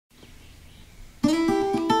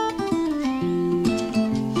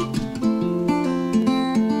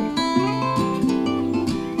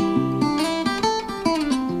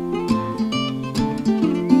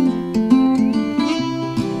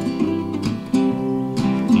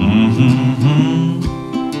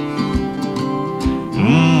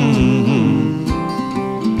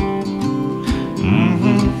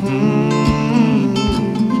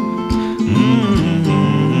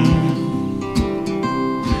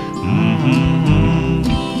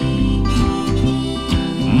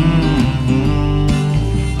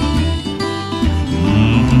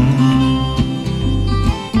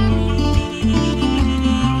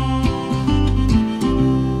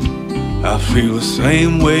I feel the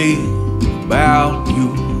same way about you,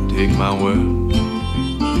 take my word.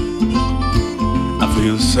 I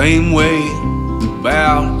feel the same way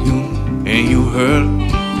about you, and you hurt.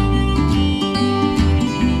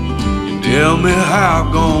 You tell me how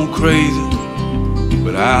I've gone crazy,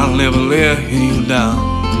 but I'll never let you down.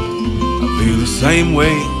 I feel the same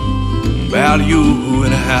way about you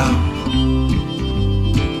anyhow.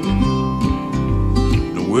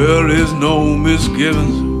 The world is no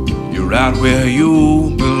misgivings, you're right where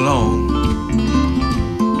you belong.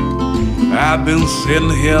 I've been sitting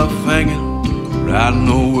here thinking, writing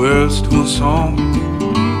no words to a song.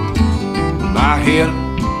 My head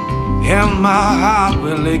and my heart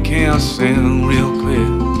really can't sing real clear.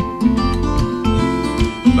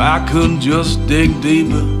 If I could just dig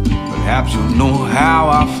deeper, perhaps you'll know how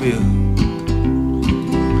I feel.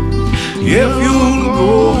 If you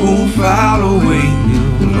go far away,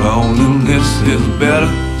 loneliness is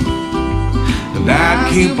better. And I'd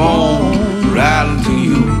keep on writing to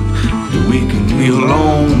you that we can be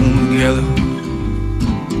alone together.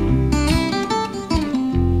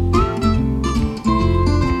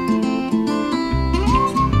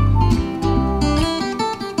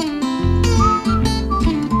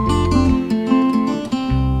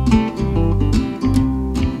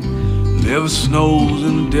 Never snows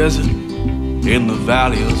in the desert, and the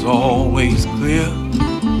valley is always clear.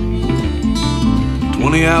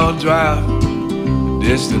 20-hour drive,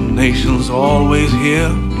 destination's always here.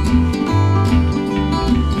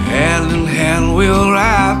 Hand in hand we'll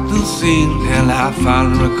ride the scene, and I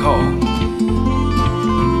finally recall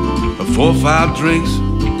 4 or 5 drinks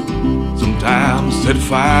sometimes set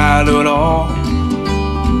fire to it all.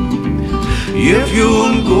 If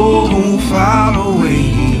you go far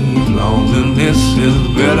away, loneliness is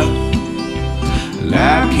better. And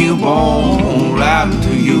I keep on writing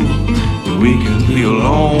to you that we can be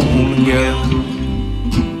alone together.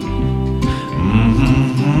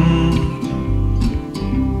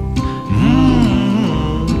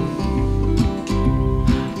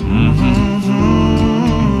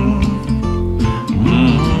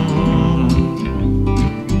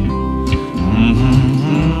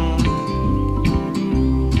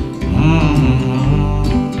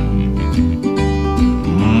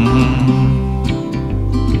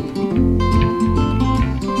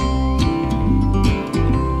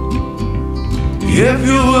 If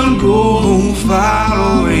you would go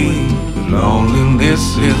far away, loneliness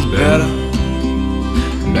is better.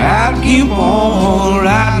 And I'd keep on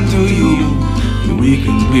writing to you that we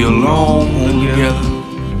can be alone together.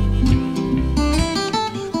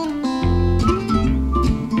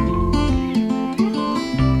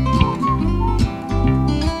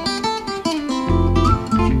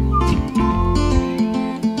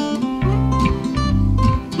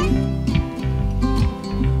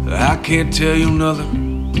 I can't tell you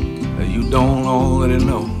nothing that you don't already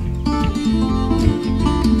know.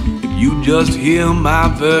 If you just hear my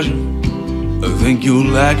version, I think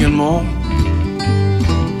you'll like it more.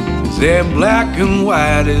 Say black and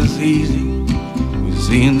white is easy, we're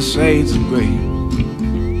seeing shades of gray.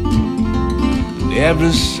 And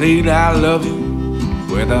every shade I love you,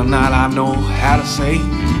 whether or not I know how to say.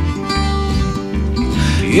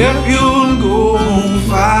 If you go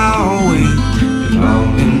far away,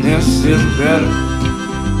 loneliness is better.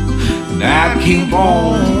 And I keep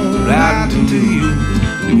on writing to you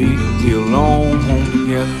that we can be alone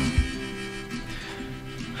together.